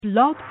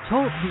Blog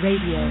Talk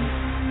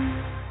Radio.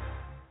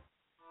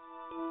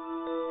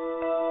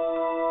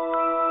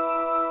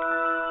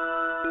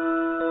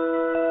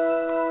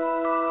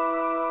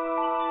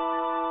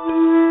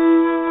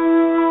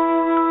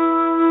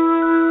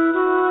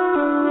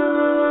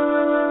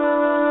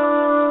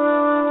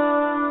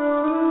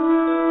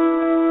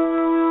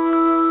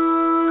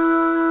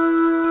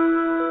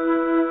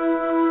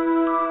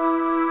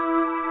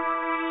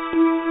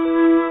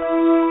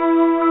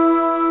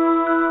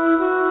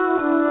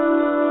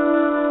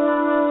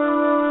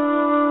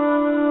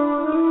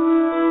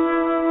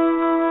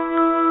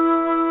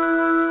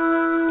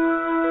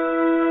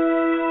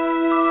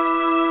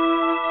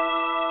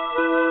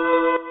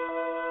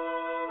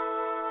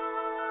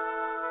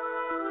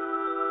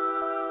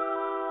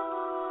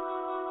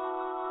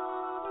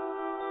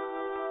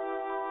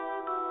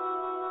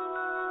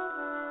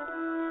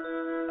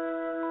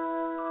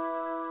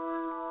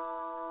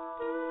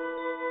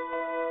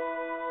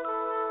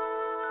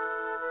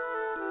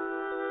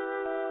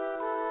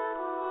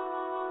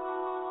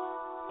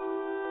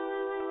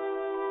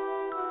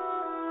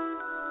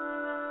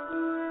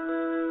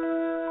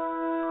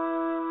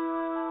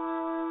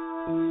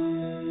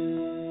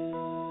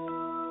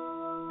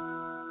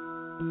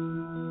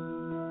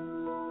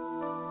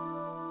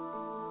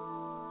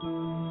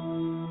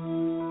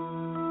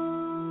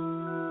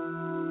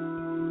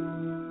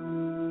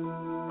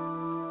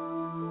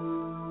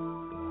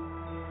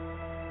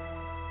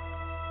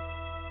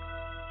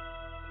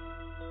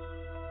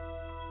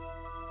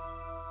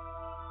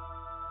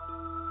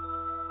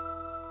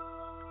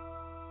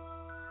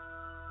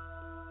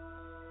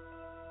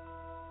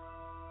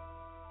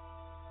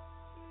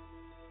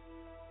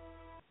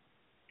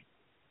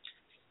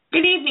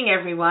 Good evening,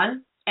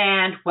 everyone,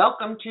 and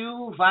welcome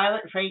to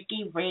Violet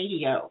Reiki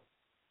Radio.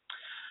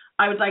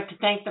 I would like to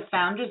thank the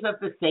founders of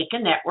the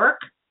Seika Network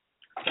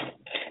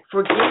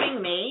for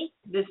giving me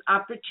this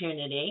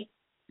opportunity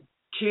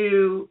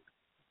to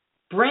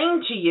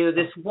bring to you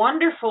this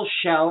wonderful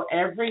show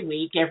every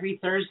week, every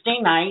Thursday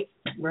night.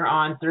 We're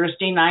on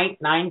Thursday night,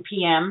 9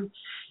 p.m.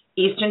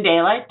 Eastern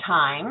Daylight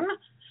Time.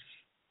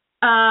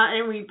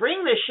 And we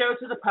bring this show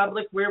to the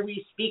public where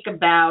we speak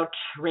about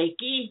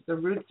Reiki, the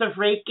roots of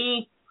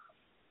Reiki,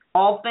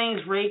 all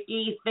things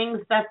Reiki, things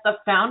that the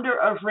founder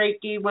of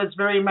Reiki was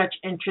very much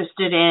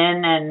interested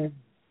in, and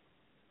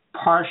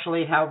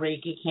partially how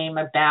Reiki came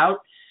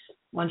about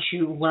once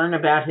you learn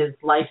about his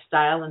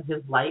lifestyle and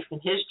his life and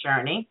his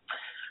journey,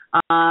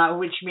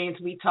 which means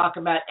we talk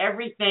about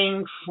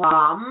everything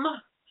from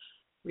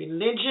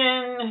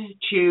religion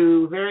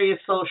to various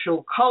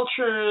social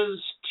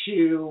cultures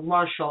to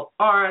martial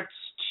arts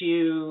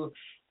to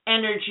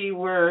energy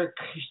work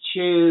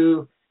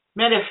to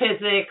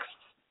metaphysics,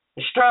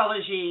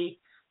 astrology,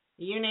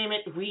 you name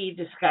it, we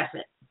discuss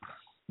it.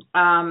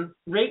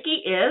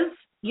 Reiki is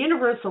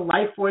universal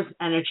life force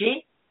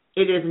energy.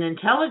 It is an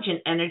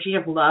intelligent energy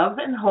of love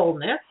and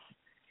wholeness.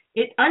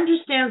 It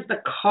understands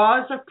the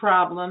cause of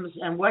problems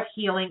and what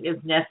healing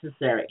is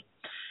necessary.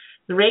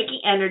 The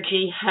Reiki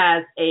energy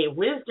has a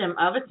wisdom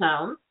of its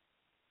own,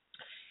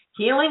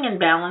 healing and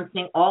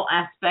balancing all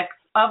aspects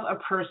of a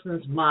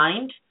person's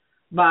mind,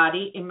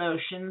 body,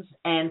 emotions,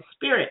 and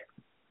spirit.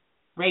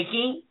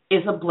 Reiki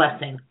is a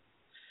blessing,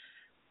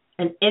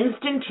 an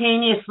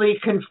instantaneously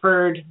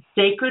conferred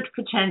sacred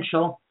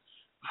potential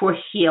for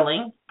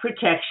healing,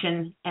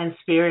 protection, and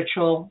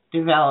spiritual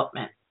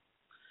development,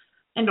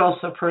 and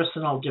also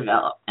personal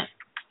development.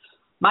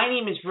 My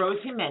name is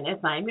Rose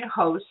Jimenez. I'm your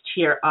host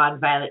here on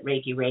Violet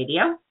Reiki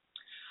Radio.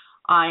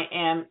 I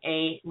am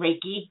a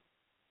Reiki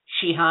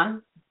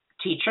Shihan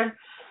teacher.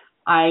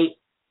 I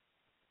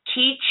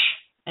teach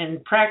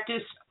and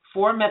practice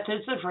 4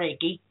 methods of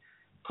Reiki.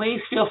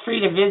 Please feel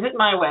free to visit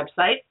my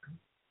website,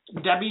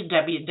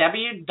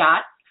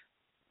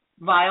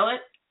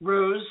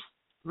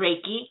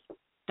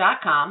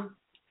 www.violetrosereiki.com.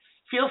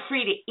 Feel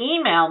free to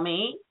email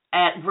me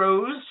at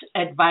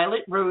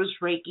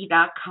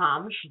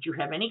rose@violetrosereiki.com should you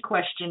have any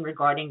question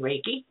regarding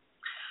Reiki.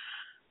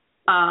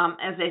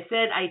 As I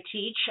said, I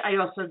teach. I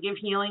also give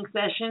healing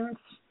sessions.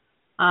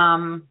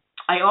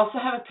 I also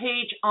have a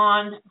page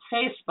on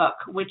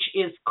Facebook, which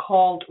is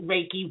called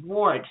Reiki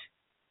Ward.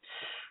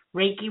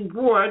 Reiki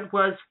Ward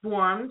was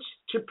formed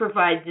to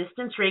provide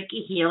distance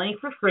Reiki healing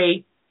for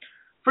free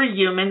for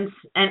humans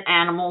and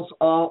animals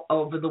all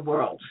over the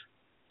world.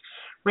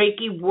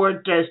 Reiki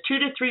Ward does 2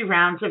 to 3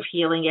 rounds of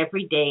healing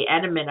every day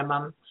at a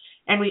minimum,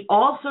 and we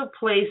also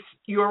place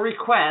your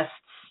requests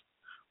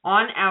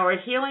on our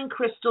healing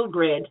crystal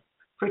grid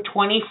for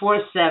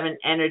 24/7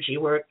 energy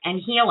work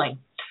and healing.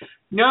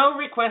 No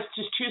request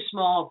is too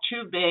small,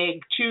 too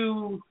big,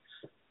 too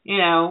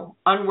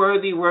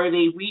unworthy,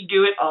 worthy. We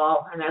do it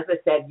all. And as I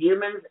said,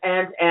 humans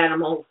and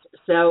animals.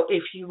 So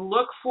if you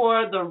look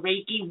for the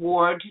Reiki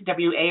Ward,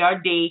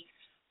 WARD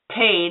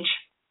page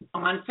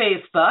on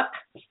Facebook,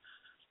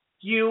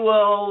 you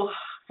will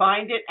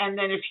find it. And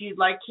then if you'd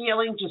like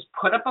healing, just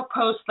put up a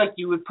post like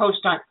you would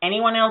post on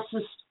anyone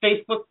else's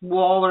Facebook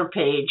wall or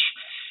page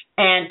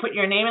and put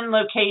your name and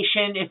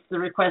location if the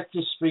request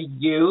is for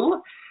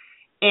you.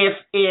 If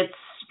it's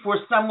for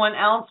someone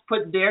else,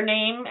 put their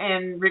name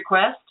and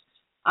request.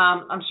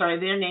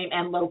 Their name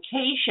and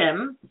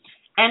location,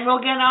 and we'll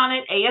get on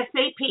it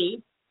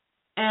ASAP.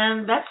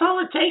 And that's all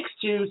it takes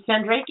to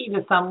send Reiki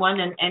to someone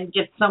and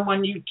get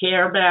someone you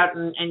care about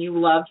and you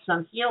love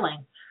some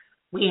healing.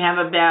 We have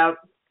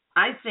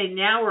I'd say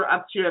now we're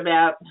up to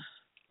about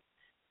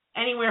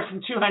anywhere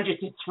from 200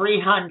 to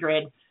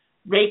 300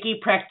 Reiki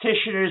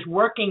practitioners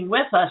working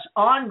with us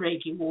on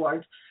Reiki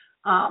Ward.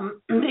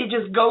 They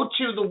just go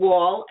to the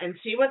wall and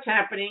see what's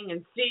happening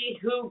and see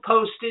who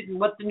posted and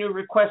what the new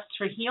requests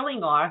for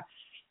healing are,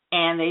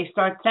 and they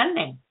start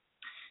sending.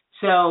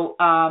 So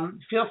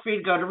feel free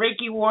to go to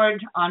Reiki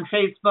Ward on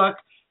Facebook.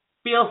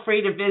 Feel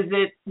free to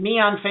visit me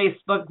on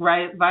Facebook,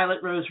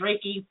 Violet Rose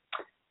Reiki,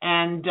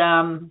 and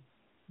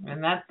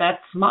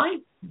that's my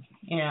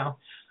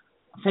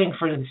thing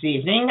for this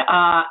evening.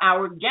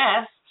 Our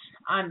guest,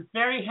 I'm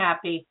very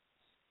happy,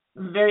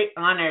 very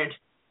honored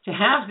to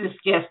have this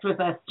guest with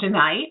us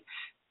tonight.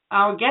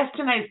 Our guest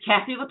tonight is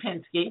Kathie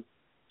Lipinski.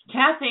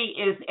 Kathie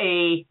is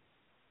a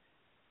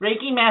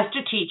Reiki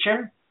master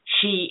teacher.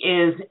 She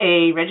is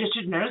a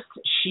registered nurse.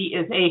 She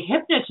is a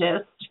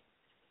hypnotist,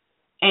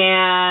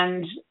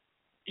 and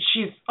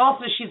she's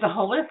a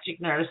holistic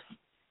nurse.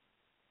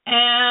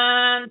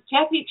 And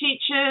Kathie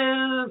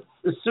teaches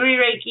Usui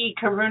Reiki,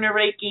 Karuna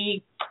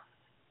Reiki.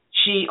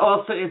 She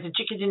also is a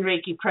Jikiden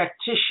Reiki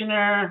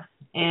practitioner,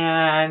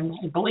 and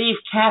I believe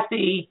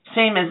Kathie,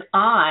 same as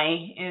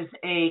I, is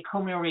a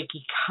Komyo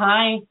Reiki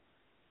Kai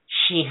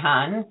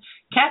Shihan.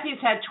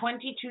 Kathie's had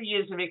 22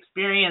 years of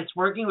experience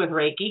working with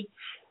Reiki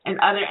and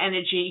other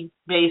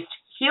energy-based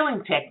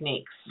healing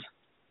techniques.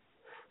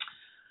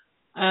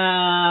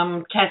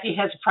 Kathie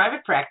has a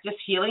private practice,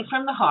 Healing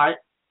from the Heart,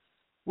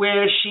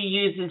 where she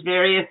uses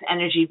various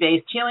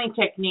energy-based healing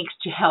techniques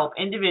to help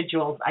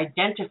individuals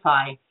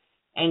identify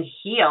and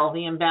heal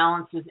the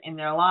imbalances in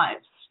their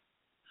lives.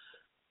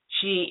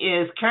 She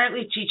is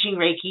currently teaching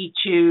Reiki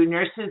to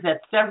nurses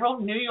at several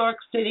New York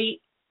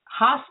City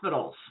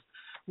hospitals.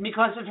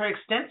 Because of her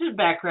extensive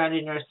background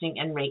in nursing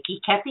and Reiki,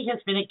 Kathie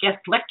has been a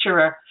guest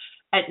lecturer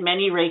at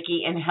many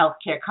Reiki and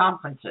healthcare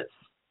conferences.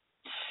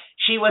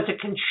 She was a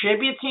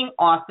contributing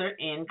author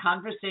in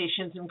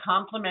Conversations in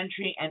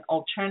Complementary and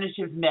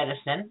Alternative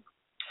Medicine,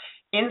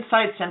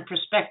 Insights and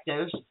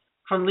Perspectives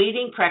from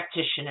Leading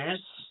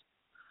Practitioners.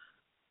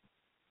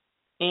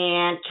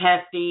 And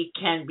Kathie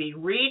can be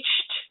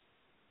reached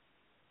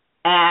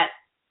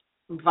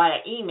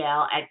via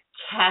email at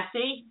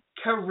Kathie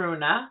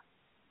Karuna,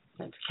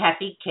 that's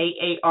Kathie,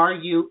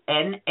 Karuna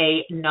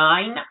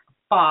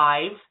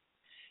 95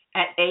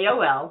 at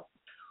AOL,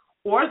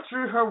 or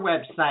through her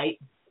website,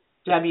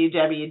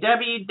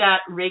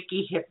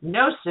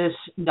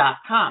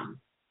 www.reikihypnosis.com.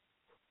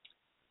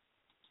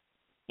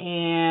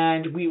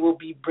 And we will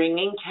be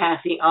bringing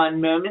Kathie on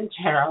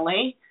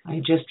momentarily. I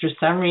just, for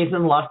some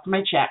reason, lost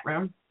my chat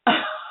room.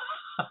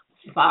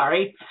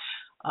 Sorry.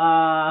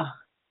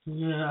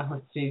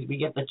 Let's see, did we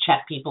get the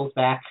chat peoples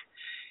back?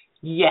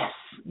 Yes,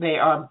 they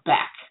are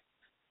back.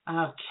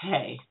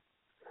 Okay.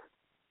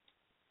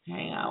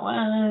 Hang on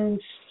one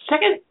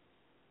second.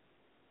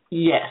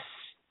 Yes.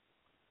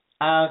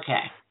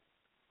 Okay.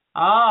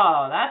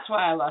 Oh, that's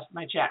why I lost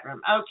my chat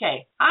room.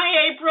 Okay.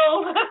 Hi,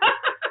 April.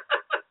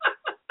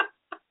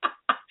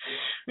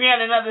 We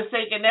had another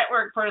Seika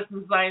Network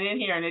person sign in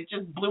here, and it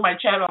just blew my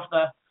chat off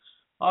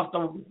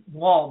the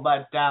wall.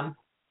 But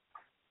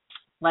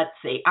let's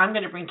see. I'm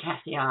going to bring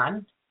Kathie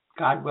on,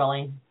 God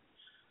willing.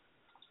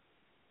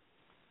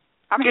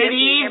 Good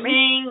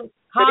evening.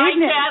 Hi,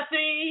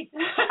 Kathie.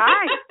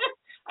 Hi.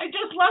 I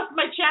just lost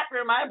my chat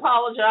room. I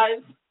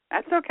apologize.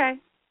 That's okay.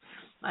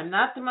 I'm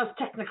not the most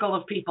technical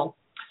of people.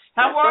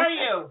 How are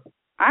you?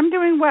 I'm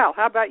doing well.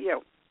 How about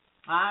you?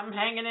 I'm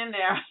hanging in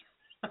there.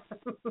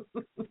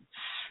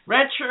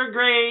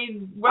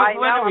 Retrograde,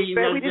 whatever you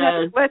we didn't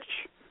have a glitch.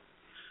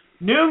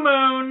 New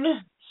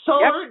moon,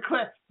 solar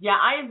eclipse. Yeah,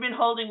 I have been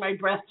holding my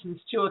breath since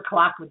 2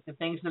 o'clock with the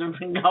things that have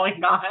been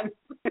going on.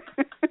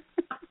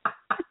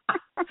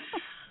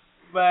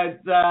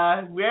 But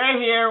we're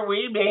here.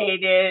 We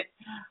made it.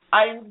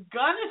 I'm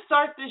going to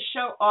start this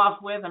show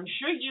off with, I'm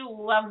sure you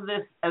love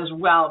this as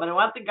well, but I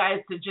want the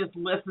guys to just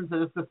listen to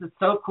this because it's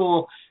so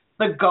cool,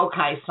 the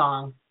Gokai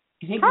song.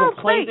 I think we'll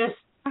play this.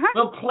 Uh-huh.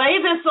 We'll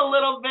play this a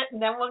little bit,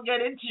 and then we'll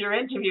get into your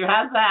interview.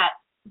 How's that?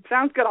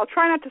 Sounds good. I'll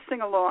try not to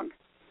sing along.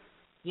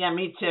 Yeah,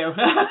 me too.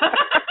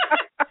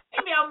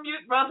 Maybe I'll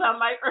mute both our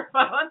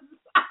microphones.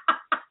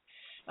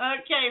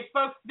 Okay,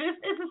 folks, this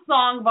is a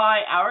song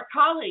by our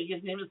colleague.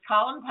 His name is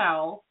Colin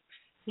Powell.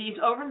 He's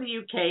over in the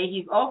UK.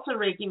 He's also a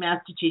Reiki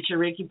master teacher,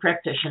 Reiki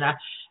practitioner,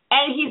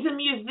 and he's a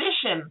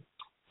musician.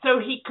 So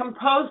he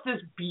composed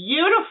this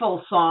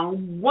beautiful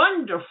song,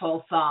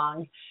 wonderful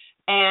song,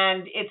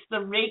 and it's the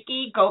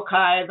Reiki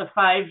Gokai, the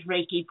 5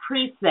 Reiki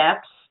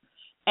precepts,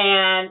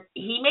 and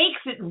he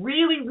makes it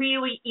really,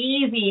 really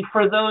easy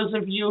for those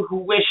of you who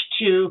wish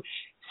to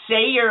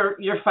say your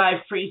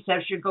 5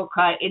 precepts, your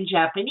Gokai, in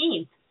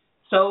Japanese.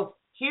 So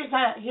here's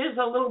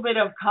a little bit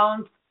of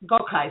Colin's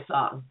Gokai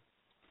song.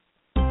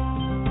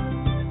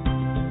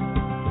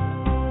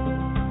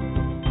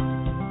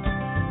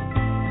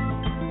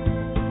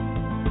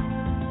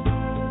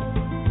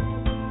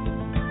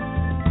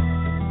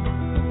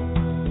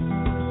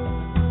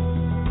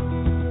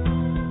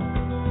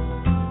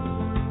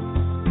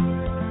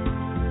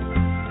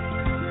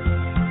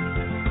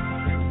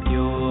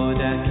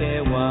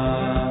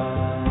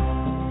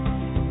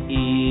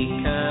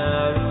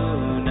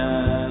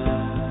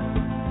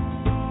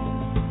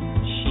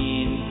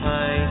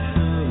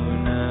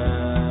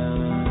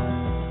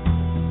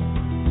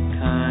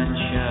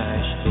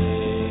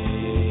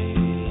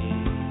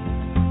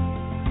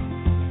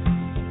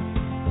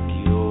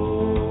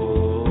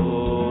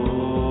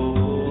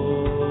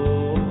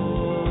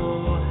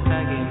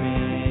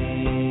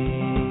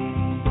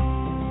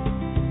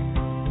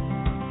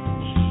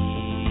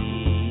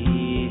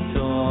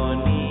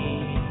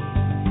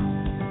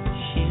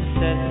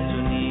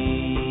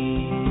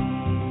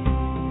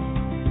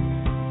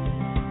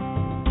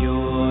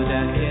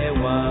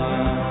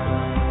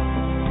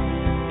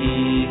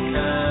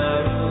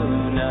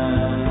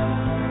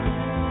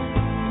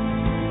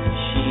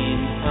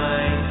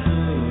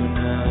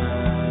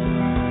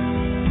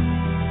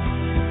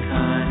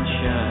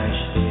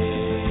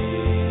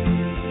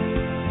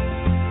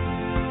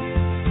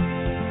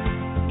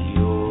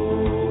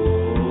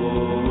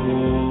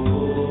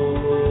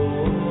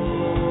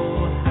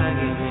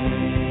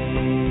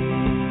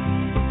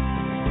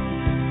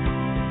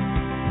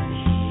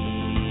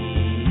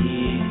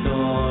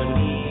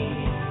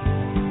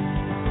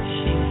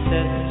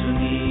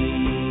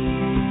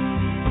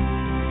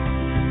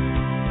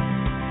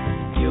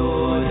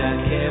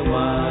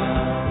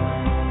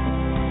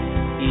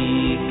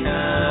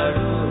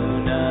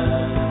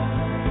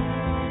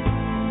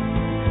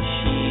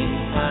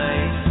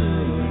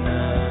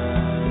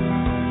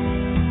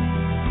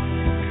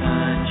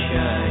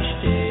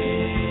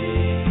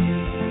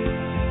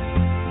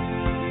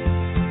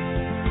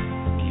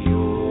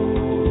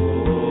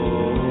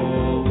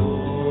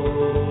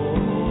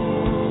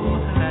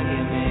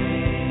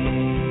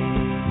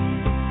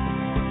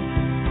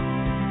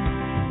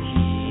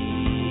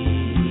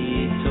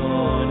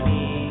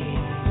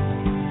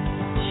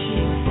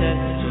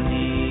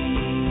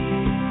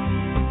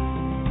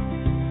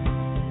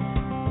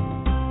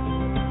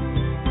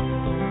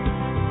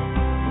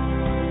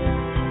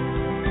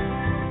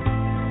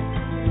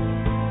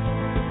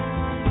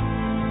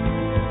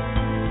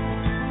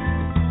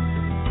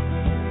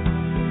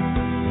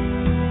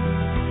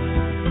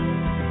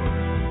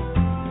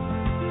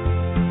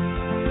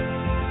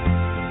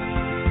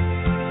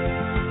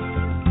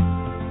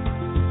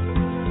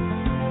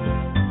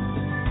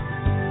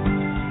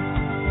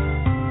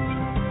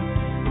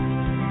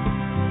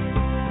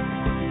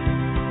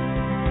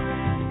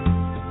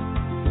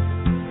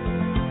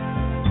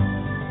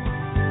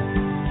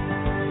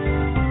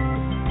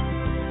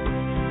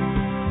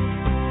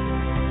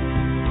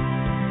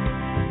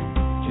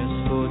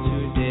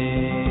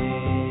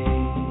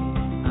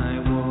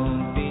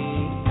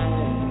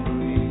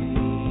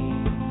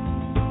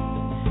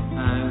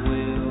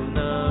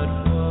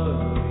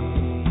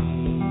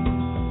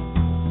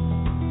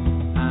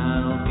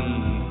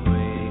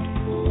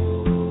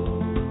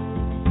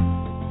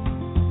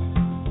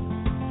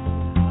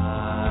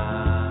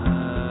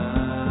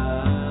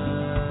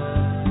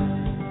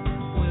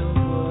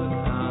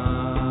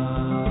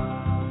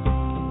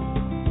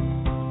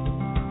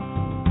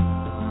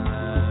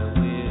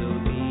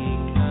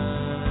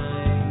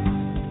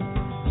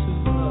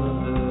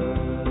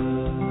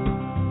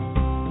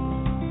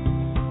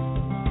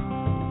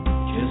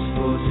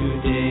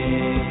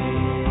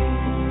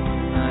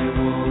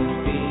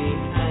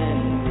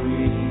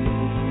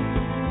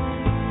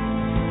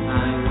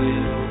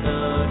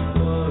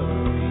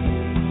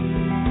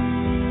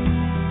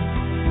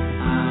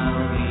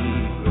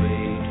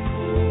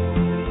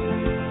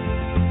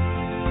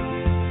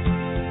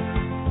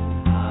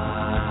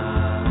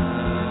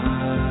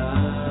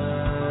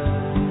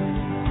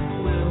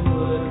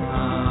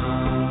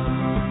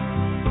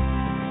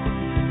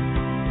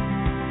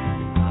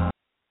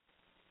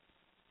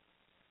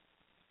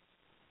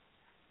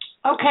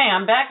 Okay,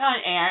 I'm back on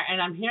air,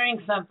 and I'm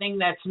hearing something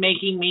that's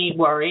making me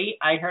worry.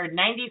 I heard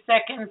 90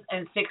 seconds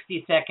and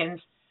 60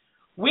 seconds.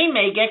 We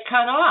may get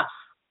cut off.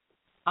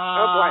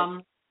 Oh,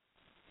 boy.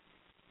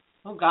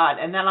 Oh, God.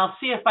 And then I'll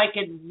see if I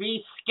could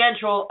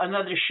reschedule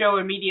another show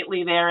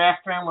immediately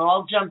thereafter, and we'll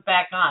all jump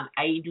back on.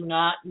 I do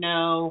not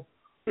know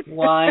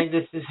why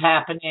this is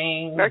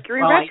happening.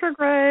 Mercury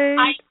retrograde.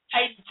 I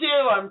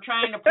do. I'm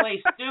trying to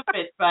play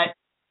stupid, but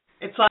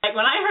it's like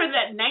when I heard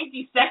that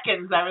 90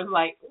 seconds, I was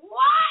like, what?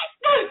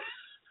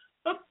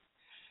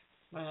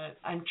 But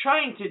I'm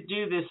trying to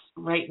do this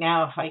right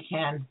now if I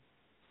can.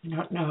 I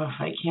don't know if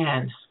I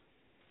can.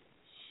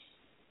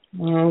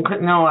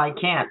 No, I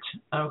can't.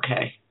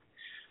 Okay.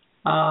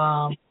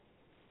 Oh,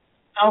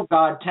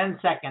 God, 10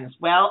 seconds.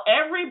 Well,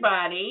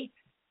 everybody,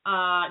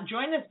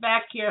 join us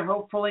back here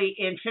hopefully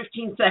in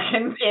 15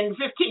 seconds, in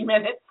 15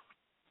 minutes.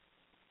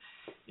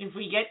 If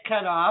we get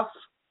cut off,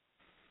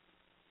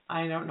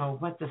 I don't know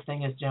what this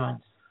thing is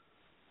doing.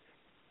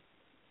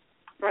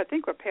 Well, I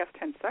think we're past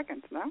 10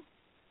 seconds, no?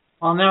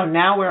 Well, no,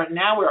 now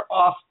we're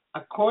off.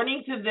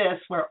 According to this,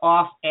 we're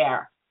off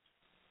air.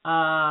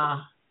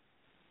 Help!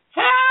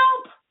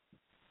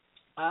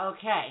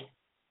 Okay.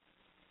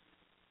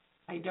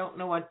 I don't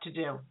know what to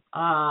do.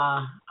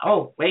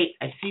 Oh, wait,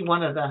 I see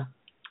one of the...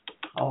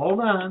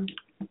 Hold on.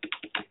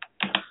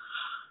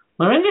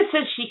 Lorinda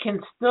says she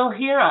can still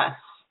hear us.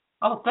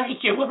 Oh,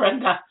 thank you,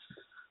 Lorinda.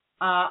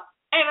 I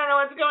don't know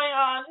what's going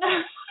on.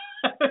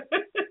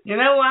 You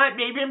know what?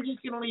 Maybe I'm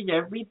just going to leave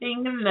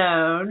everything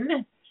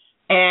alone.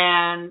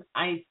 And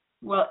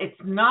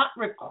it's not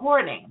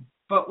recording,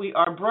 but we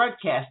are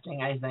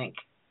broadcasting, I think.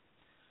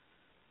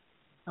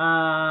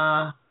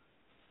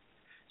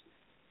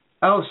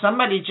 Oh,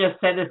 somebody just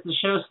said if the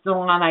show's still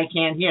on, I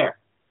can't hear.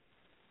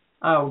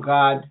 Oh,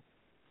 God.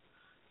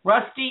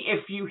 Rusty,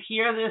 if you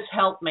hear this,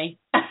 help me.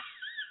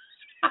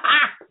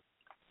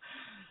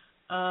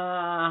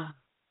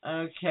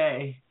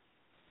 Okay.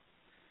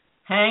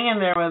 Hang in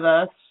there with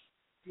us.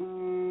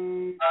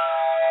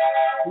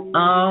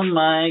 Oh,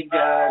 my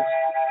God.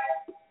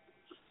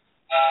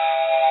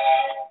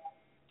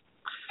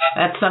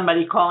 That's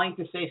somebody calling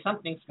to say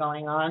something's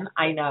going on.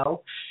 I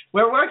know.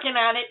 We're working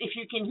on it. If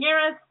you can hear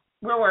us,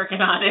 we're working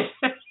on it.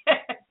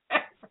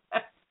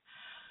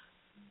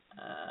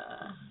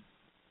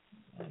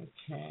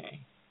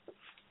 Okay.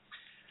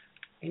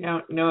 I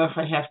don't know if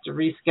I have to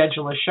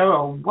reschedule a show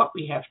or what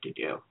we have to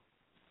do.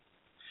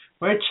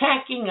 We're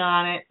checking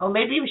on it. Or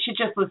maybe we should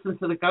just listen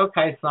to the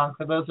Gokai song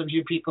for those of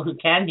you people who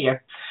can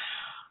hear.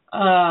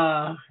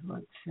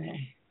 Let's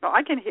see. Well,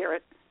 I can hear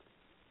it.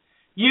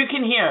 You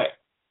can hear it.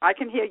 I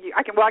can hear you.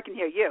 I can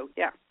hear you,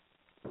 yeah.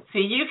 See,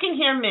 you can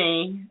hear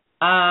me.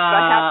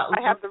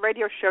 I have the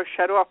radio show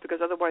shut off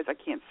because otherwise I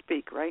can't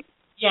speak, right?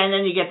 Yeah, and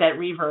then you get that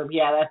reverb.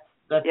 Yeah,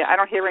 that's yeah, I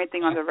don't hear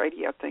anything on the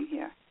radio thing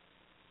here.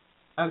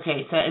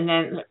 Okay, so and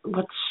then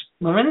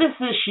Lorinda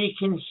says she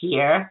can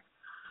hear.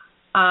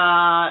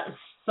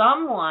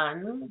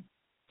 Someone,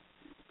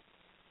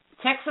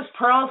 Texas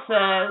Pearl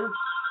says,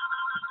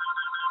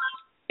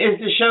 is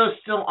the show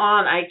still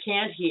on? I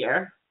can't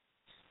hear.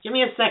 Give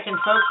me a second,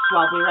 folks.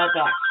 I'll be right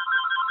back.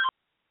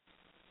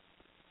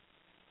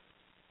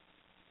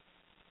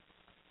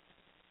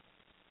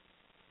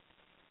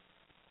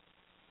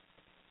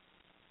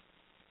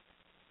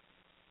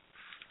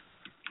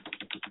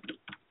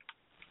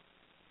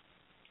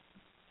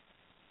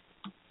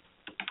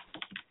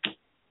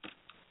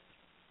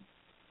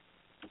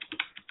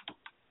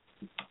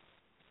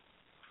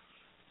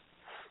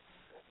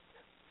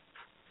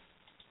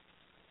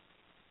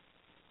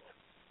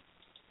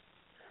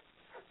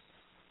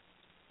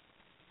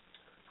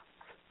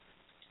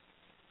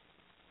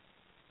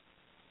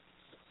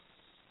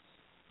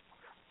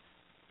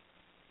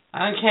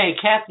 Okay,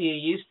 Kathie,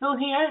 are you still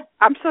here?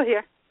 I'm still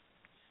here.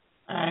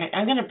 All right,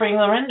 I'm going to bring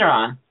Lorinda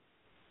on.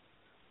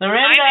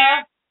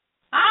 Lorinda,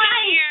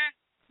 hi. Here.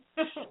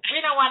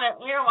 We don't want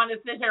to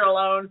sit here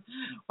alone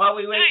while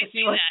we wait to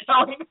see what's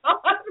going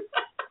on.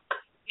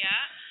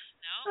 Yeah.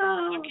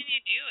 No. What can you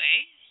do,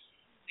 eh?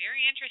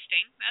 Very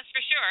interesting. That's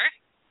for sure.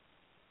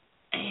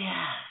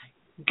 Yeah.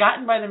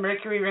 Gotten by the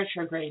Mercury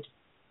retrograde.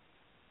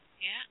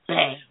 Yeah.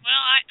 Bang.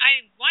 Well,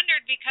 I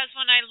wondered because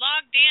when I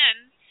logged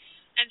in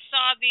and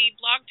saw the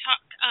Blog Talk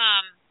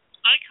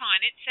icon,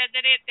 it said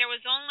that there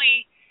was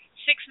only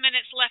 6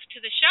 minutes left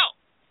to the show.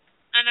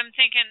 And I'm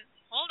thinking,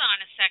 hold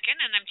on a second,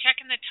 and I'm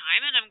checking the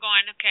time, and I'm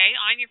going, okay,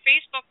 on your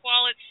Facebook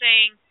wall it's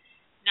saying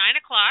 9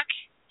 o'clock,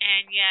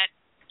 and yet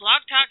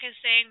Blog Talk is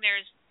saying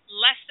there's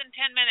less than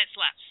 10 minutes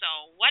left.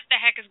 So what the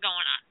heck is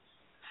going on?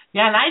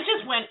 Yeah, and I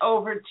just went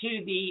over to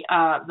the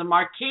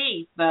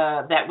marquee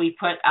that we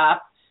put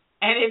up,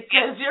 and it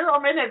says 0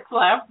 minutes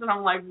left, and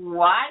I'm like,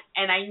 what?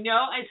 And I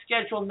know I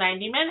scheduled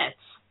 90 minutes.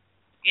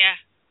 Yeah.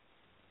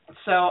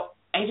 So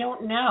I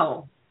don't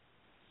know.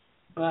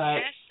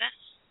 But yes,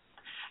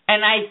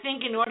 and I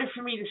think in order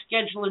for me to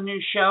schedule a new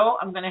show,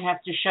 I'm going to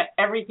have to shut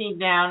everything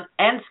down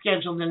and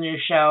schedule the new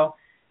show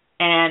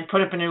and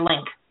put up a new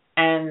link.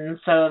 And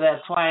so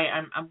that's why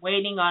I'm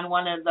waiting on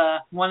one of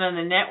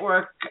the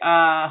network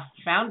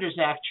founders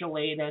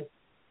actually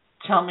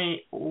tell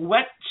me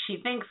what she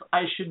thinks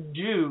I should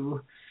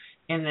do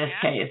in this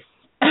case.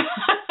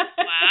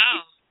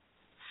 Wow.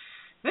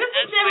 This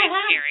has never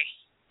happened. Scary.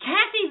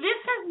 Kathie,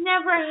 this has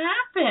never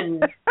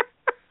happened.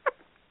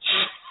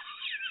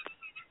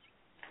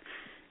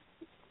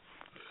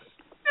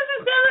 This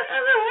has never,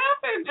 ever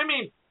happened. I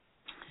mean,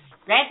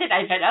 granted,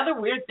 I've had other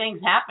weird things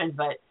happen,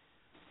 but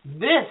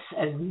this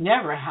has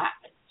never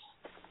happened.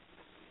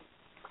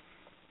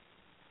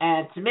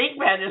 And to make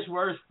matters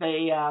worse,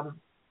 they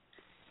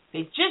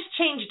just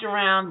changed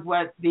around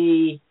what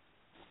the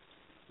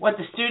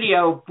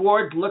studio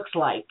board looks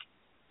like.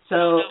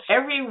 So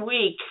every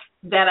week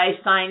that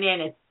I sign in,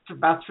 it's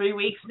about 3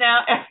 weeks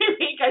now. Every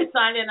week I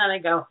sign in and I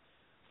go,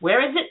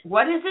 where is it?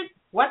 What is it?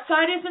 What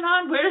side is it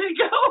on? Where did it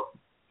go?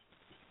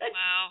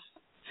 Wow.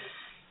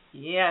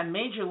 Yeah,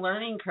 major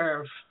learning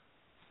curve.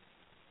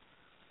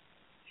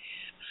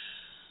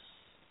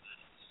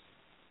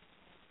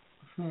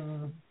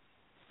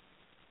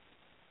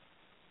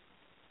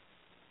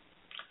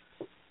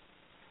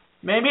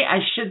 Maybe I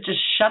should just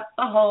shut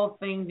the whole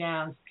thing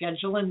down,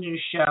 schedule a new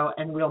show,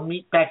 and we'll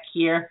meet back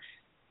here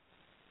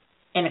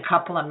in a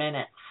couple of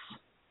minutes.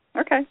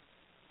 Okay.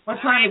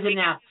 What time is it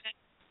now?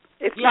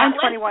 It's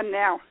 9:21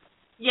 now.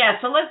 Yeah,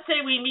 so let's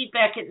say we meet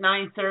back at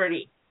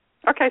 9:30.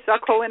 Okay, so I'll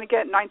call in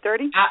again at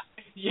 9:30?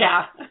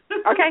 Yeah.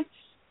 Okay.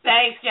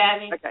 Thanks,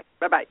 Kathie. Okay,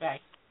 bye-bye. Bye.